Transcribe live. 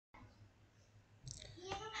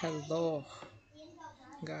Hello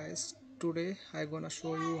guys, today I gonna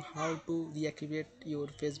show you how to reactivate your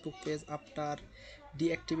Facebook page after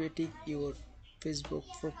deactivating your Facebook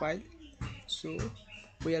profile. So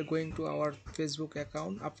we are going to our Facebook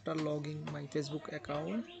account. After logging my Facebook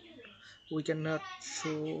account, we cannot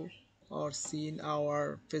show or see in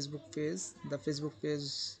our Facebook page. The Facebook page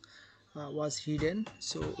was hidden,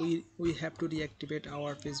 so we have to reactivate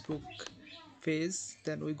our Facebook page.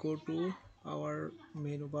 Then we go to our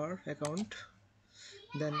menu bar account,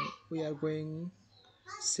 then we are going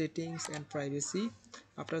settings and privacy.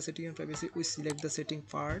 After setting and privacy, we select the setting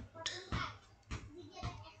part.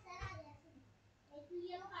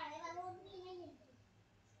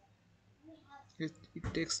 It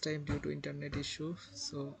takes time due to internet issue,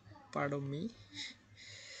 so pardon me.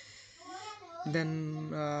 Then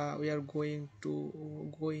we are going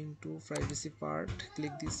to privacy part.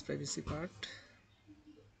 Click this privacy part.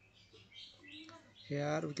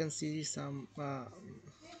 Here we can see some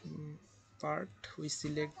part. We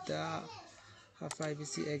select the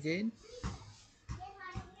privacy again.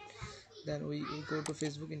 Then we go to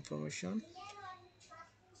Facebook information.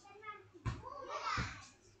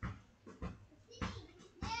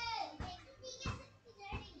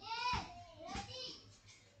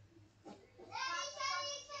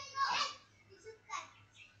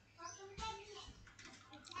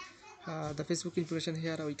 The Facebook information.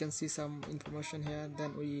 Here we can see some information here.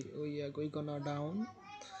 Then we are going gonna down.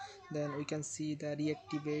 Then we can see the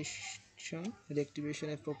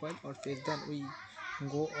reactivation of profile or face. Then we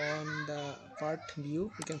go on the part view.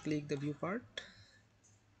 We can click the view part.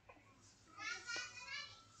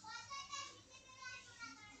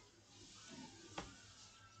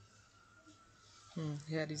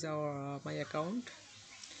 Here is our my account.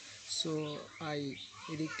 So I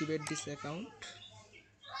reactivate this account.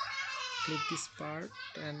 Click this part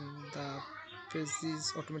and the page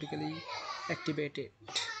is automatically activated.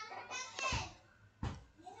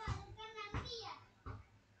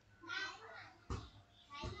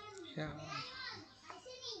 Yeah.